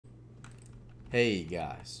Hey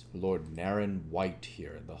guys, Lord Naren White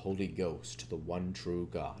here, the Holy Ghost, the one true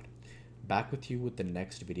God. Back with you with the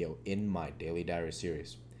next video in my Daily Diary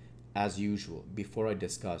series. As usual, before I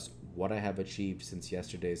discuss what I have achieved since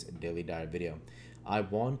yesterday's Daily Diary video, I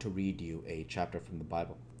want to read you a chapter from the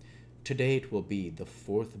Bible. Today it will be the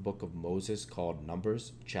fourth book of Moses called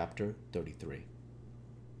Numbers, chapter 33.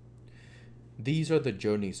 These are the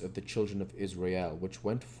journeys of the children of Israel, which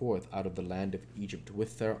went forth out of the land of Egypt,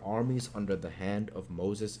 with their armies under the hand of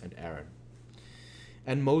Moses and Aaron.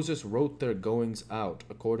 And Moses wrote their goings out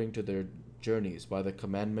according to their journeys by the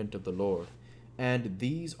commandment of the Lord. And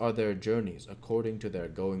these are their journeys according to their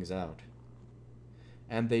goings out.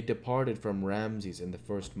 And they departed from Ramses in the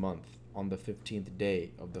first month, on the 15th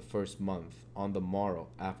day of the first month, on the morrow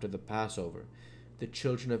after the Passover. The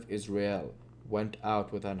children of Israel went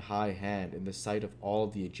out with an high hand in the sight of all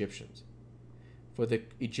the Egyptians. For the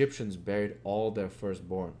Egyptians buried all their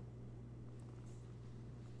firstborn.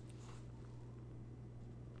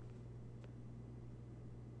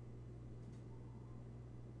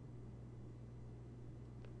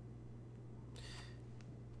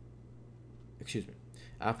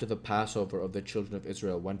 After the Passover of the children of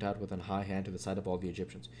Israel went out with an high hand to the sight of all the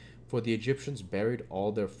Egyptians. For the Egyptians buried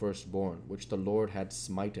all their firstborn, which the Lord had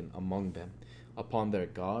smitten among them. Upon their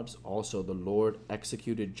gods also the Lord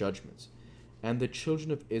executed judgments. And the children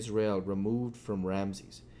of Israel removed from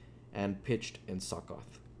Ramses, and pitched in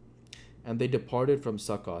Succoth. And they departed from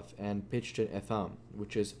Succoth, and pitched in Etham,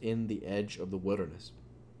 which is in the edge of the wilderness.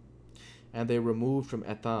 And they removed from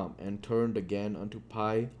Etham, and turned again unto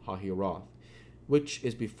Pi Hahiroth, which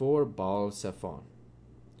is before Baal Zephon.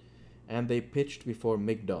 And they pitched before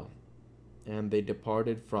Migdol. And they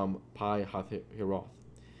departed from Pi Hahiroth,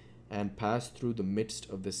 and passed through the midst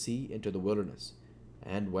of the sea into the wilderness,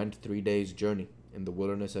 and went 3 days' journey in the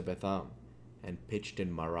wilderness of Etham, and pitched in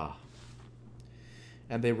Marah.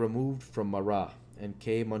 And they removed from Marah, and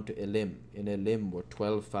came unto Elim. In Elim were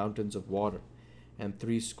 12 fountains of water, and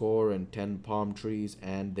 70 palm trees,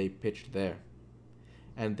 and they pitched there.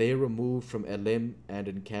 And they removed from Elim, and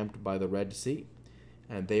encamped by the Red Sea.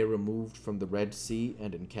 And they removed from the Red Sea,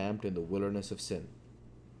 and encamped in the wilderness of Sin.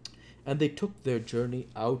 And they took their journey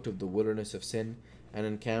out of the wilderness of Sin, and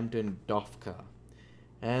encamped in Dophkah.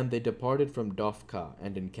 And they departed from Dophkah,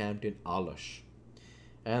 and encamped in Alush.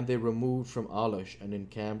 And they removed from Alush, and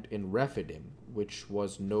encamped in Rephidim, which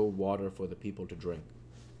was no water for the people to drink.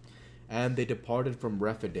 And they departed from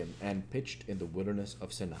Rephidim, and pitched in the wilderness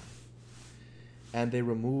of Sinai. And they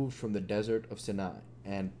removed from the desert of Sinai,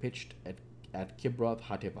 and pitched at Kibroth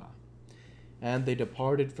Hattaavah. And they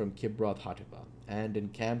departed from Kibroth Hattaavah, and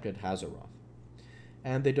encamped at Hazeroth.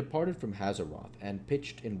 And they departed from Hazeroth, and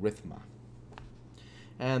pitched in Rithmah.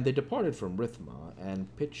 And they departed from Rithmah,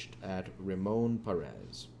 and pitched at Rimmon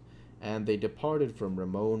Perez. And they departed from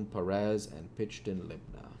Rimmon Perez, and pitched in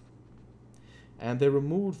Libnah. And they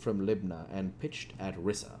removed from Libnah, and pitched at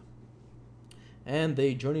Rissah. And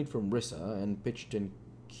they journeyed from Rissah, and pitched in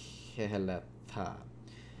Kehelathah.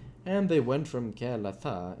 And they went from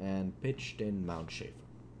Kehelathah, and pitched in Mount Shapher.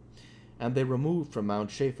 And they removed from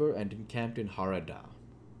Mount Shapher, and encamped in Haradah.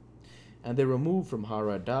 And they removed from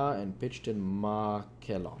Haradah, and pitched in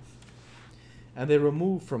Makeloth. And they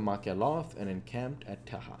removed from Makeloth, and encamped at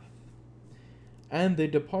Tahath. And they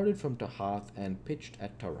departed from Tahath, and pitched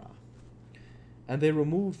at Tarah. And they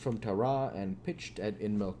removed from Tarah, and pitched at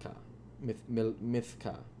Mithkah.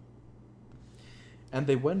 And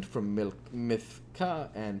they went from Mithkah,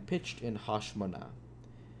 and pitched in Hashmanah.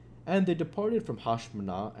 And they departed from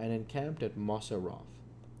Hashmanah, and encamped at Moseroth.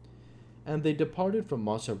 And they departed from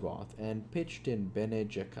Moseroth, and pitched in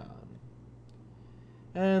Bene-Jaakan.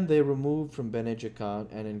 And they removed from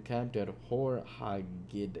Bene-Jaakan, and encamped at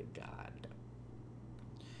Hor-Haggidgad.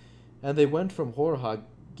 And they went from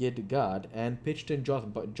Hor-Haggidgad, and pitched in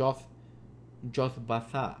Jothbathah.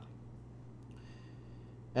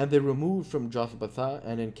 And they removed from Jothbathah,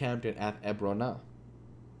 and encamped at Ebronah.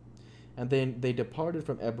 And then they departed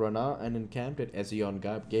from Ebronah, and encamped at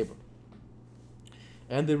Ezion-Geber.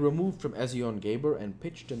 And they removed from Ezion-Geber, and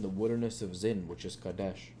pitched in the wilderness of Zin, which is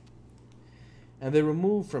Kadesh. And they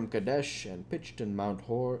removed from Kadesh, and pitched in Mount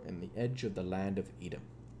Hor, in the edge of the land of Edom.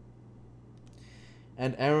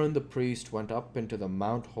 And Aaron the priest went up into the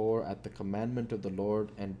Mount Hor at the commandment of the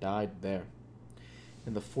Lord, and died there.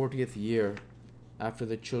 In the 40th year, after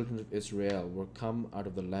the children of Israel were come out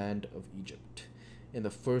of the land of Egypt, in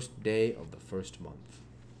the first day of the first month.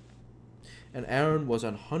 And Aaron was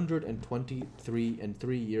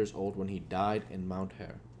 123 years old when he died in Mount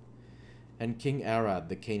Hor. And King Arad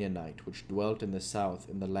the Canaanite, which dwelt in the south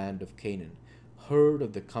in the land of Canaan, heard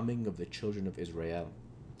of the coming of the children of Israel.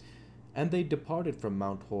 And they departed from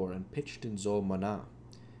Mount Hor, and pitched in Zolmanah.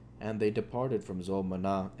 And they departed from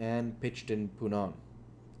Zolmanah, and pitched in Punon.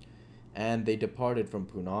 And they departed from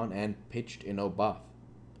Punon, and pitched in Obath.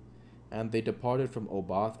 And they departed from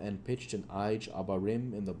Obath, and pitched in Ij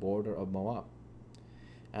Abarim in the border of Moab.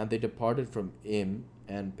 And they departed from Im,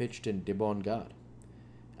 and pitched in Dibon Gad.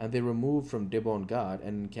 And they removed from Dibon Gad,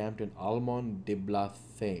 and encamped in Almon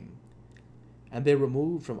Diblathaim. And they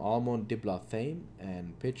removed from Almon Diblathaim,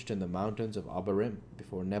 and pitched in the mountains of Abarim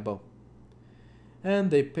before Nebo.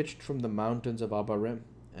 And they pitched from the mountains of Abarim,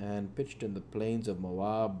 and pitched in the plains of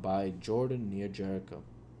Moab by Jordan near Jericho.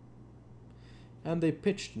 And they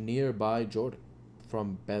pitched near by Jordan,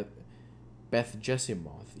 from Beth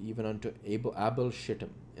Jesimoth even unto Abel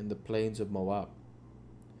Shittim in the plains of Moab.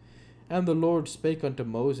 And the Lord spake unto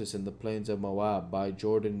Moses in the plains of Moab by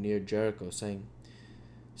Jordan near Jericho, saying,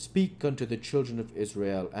 Speak unto the children of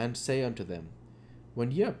Israel, and say unto them,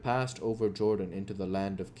 When ye are passed over Jordan into the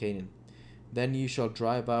land of Canaan, then ye shall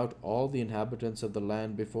drive out all the inhabitants of the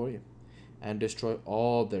land before you, and destroy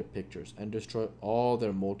all their pictures, and destroy all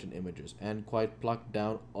their molten images, and quite pluck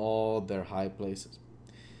down all their high places.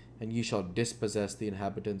 And ye shall dispossess the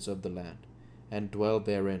inhabitants of the land, and dwell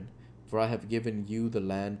therein, for I have given you the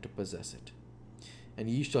land to possess it. And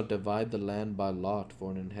ye shall divide the land by lot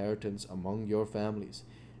for an inheritance among your families,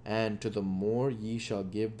 and to the more ye shall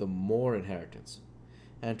give the more inheritance,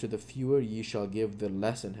 and to the fewer ye shall give the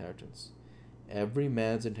less inheritance. Every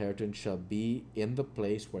man's inheritance shall be in the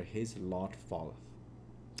place where his lot falleth.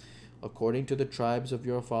 According to the tribes of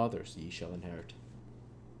your fathers ye shall inherit.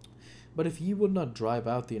 But if ye will not drive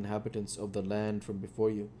out the inhabitants of the land from before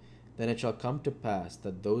you, then it shall come to pass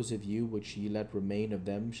that those of you which ye let remain of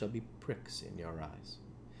them shall be pricks in your eyes,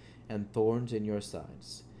 and thorns in your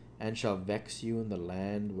sides, and shall vex you in the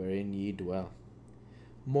land wherein ye dwell.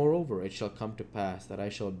 Moreover, it shall come to pass that I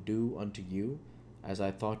shall do unto you as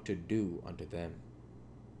I thought to do unto them.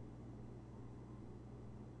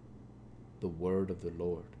 The word of the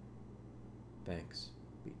Lord. Thanks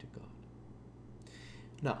be to God.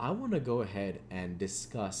 Now, I want to go ahead and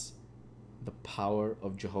discuss the power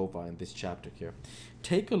of Jehovah in this chapter here.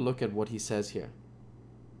 Take a look at what he says here.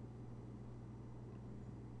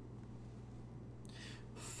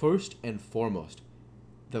 First and foremost,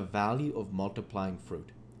 the value of multiplying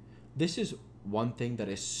fruit. This is one thing that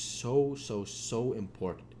is so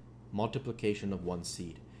important. Multiplication of one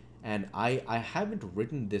seed. And I haven't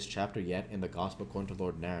written this chapter yet in the Gospel according to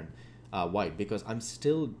Lord Naren. Why? Because I'm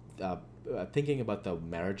still thinking about the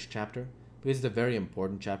marriage chapter, because it's a very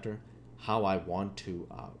important chapter. How I want to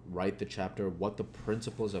write the chapter, what the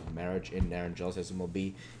principles of marriage in Narengelicism will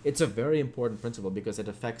be. It's a very important principle because it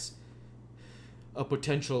affects a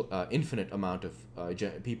potential infinite amount of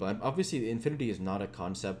people. And obviously, infinity is not a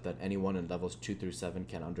concept that anyone in levels 2 through 7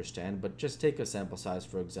 can understand, but just take a sample size,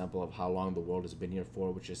 for example, of how long the world has been here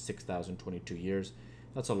for, which is 6,022 years.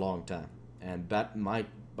 That's a long time. And that might,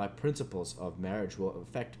 by principles of marriage, will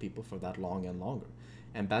affect people for that long and longer.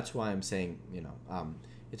 And that's why I'm saying,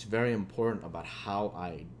 it's very important about how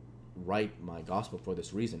I write my gospel for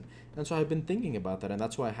this reason. And so I've been thinking about that, and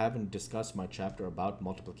that's why I haven't discussed my chapter about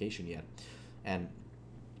multiplication yet. And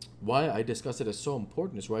why I discuss it as so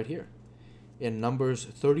important is right here. In Numbers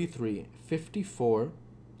 33, 54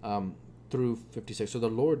 through 56. So the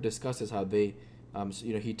Lord discusses how they,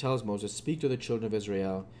 he tells Moses, speak to the children of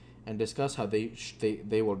Israel and discuss how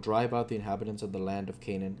they will drive out the inhabitants of the land of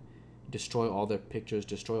Canaan, destroy all their pictures,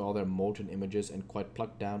 destroy all their molten images, and quite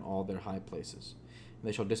pluck down all their high places. And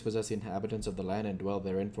they shall dispossess the inhabitants of the land and dwell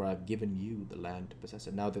therein, for I have given you the land to possess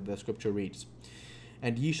it. Now the scripture reads,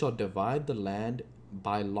 and ye shall divide the land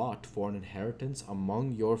by lot for an inheritance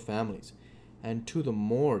among your families, and to the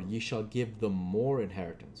more ye shall give the more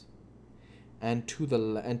inheritance, and to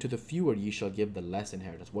the fewer ye shall give the less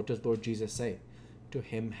inheritance. What does Lord Jesus say? To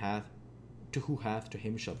who hath, to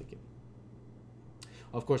him shall be given.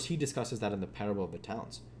 Of course, he discusses that in the parable of the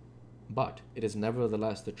talents, but it is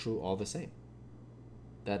nevertheless the true all the same,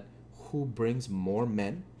 that who brings more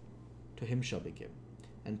men, to him shall be given,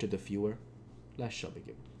 and to the fewer, less shall be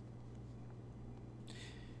given.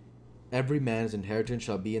 Every man's inheritance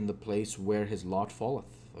shall be in the place where his lot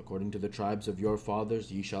falleth. According to the tribes of your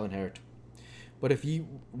fathers ye shall inherit. But if ye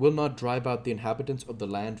will not drive out the inhabitants of the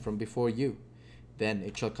land from before you, then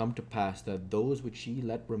it shall come to pass that those which ye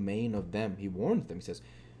let remain of them, he warns them, he says,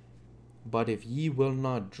 but if ye will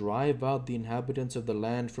not drive out the inhabitants of the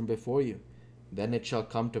land from before you, then it shall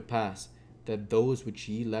come to pass that those which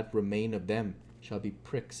ye let remain of them shall be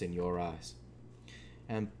pricks in your eyes,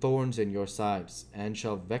 and thorns in your sides, and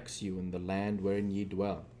shall vex you in the land wherein ye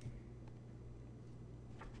dwell.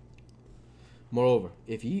 Moreover,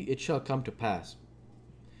 if it shall come to pass,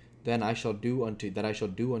 then I shall do unto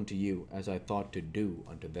you as I thought to do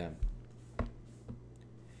unto them.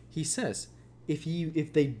 He says,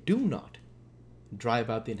 if they do not drive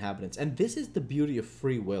out the inhabitants, and this is the beauty of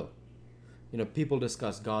free will. People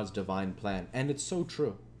discuss God's divine plan, and it's so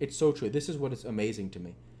true. It's so true. This is what is amazing to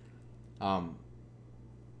me.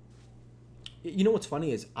 What's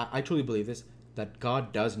funny is I truly believe this, that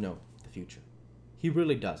God does know the future. He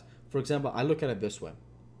really does. For example, I look at it this way.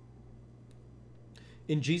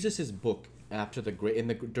 In Jesus' book,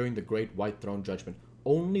 during the great white throne judgment,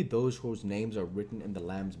 only those whose names are written in the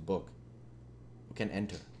Lamb's book can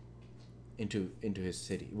enter into his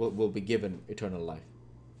city, will be given eternal life.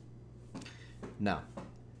 Now,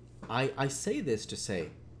 I say this to say,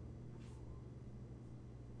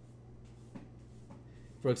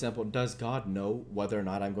 for example, does God know whether or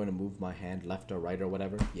not I'm going to move my hand left or right or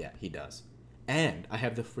whatever? Yeah, he does. And I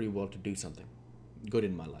have the free will to do something good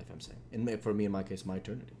in my life, I'm saying. For me, in my case, my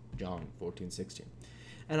eternity. John 14:16.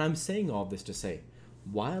 And I'm saying all this to say,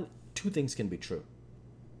 while two things can be true.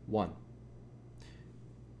 One,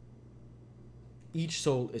 each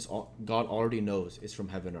soul God already knows is from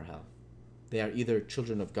heaven or hell. They are either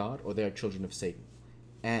children of God or they are children of Satan.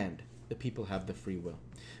 And the people have the free will.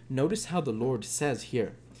 Notice how the Lord says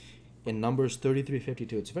here in Numbers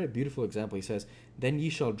 33:52. It's a very beautiful example. He says, "Then ye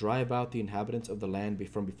shall drive out the inhabitants of the land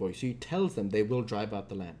from before you." So he tells them they will drive out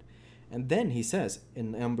the land. And then he says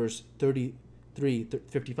in Numbers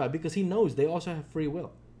 33:55, because he knows they also have free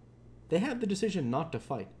will. They have the decision not to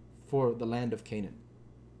fight for the land of Canaan.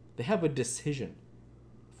 They have a decision,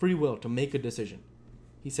 free will to make a decision.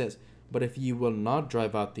 He says, "But if ye will not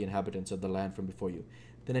drive out the inhabitants of the land from before you,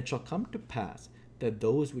 then it shall come to pass that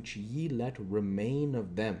those which ye let remain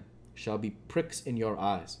of them shall be pricks in your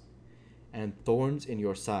eyes, and thorns in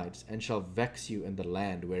your sides, and shall vex you in the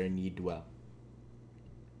land wherein ye dwell."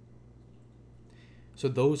 So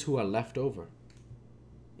those who are left over,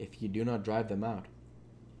 if you do not drive them out,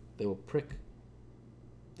 they will prick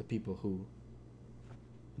the people who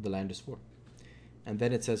the land is for. And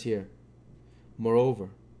then it says here, "Moreover,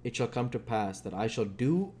 it shall come to pass that I shall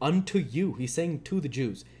do unto you." He's saying to the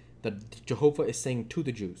Jews, that Jehovah is saying to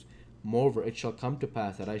the Jews, "Moreover, it shall come to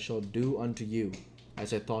pass that I shall do unto you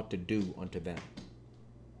as I thought to do unto them."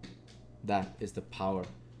 That is the power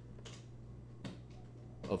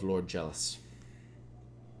of Lord Jealous.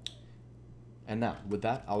 And now, with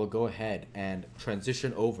that, I will go ahead and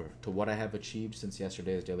transition over to what I have achieved since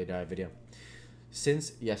yesterday's Daily Diary video.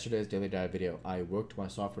 Since yesterday's Daily Diary video, I worked my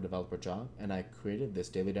software developer job, and I created this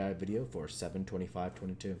Daily Diary video for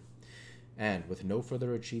 7/25/22. And with no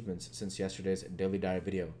further achievements since yesterday's Daily Diary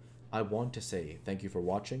video, I want to say thank you for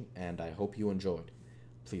watching, and I hope you enjoyed.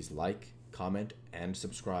 Please like, comment, and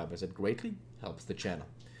subscribe, as it greatly helps the channel.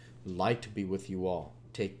 Light be with you all.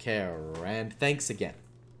 Take care, and thanks again.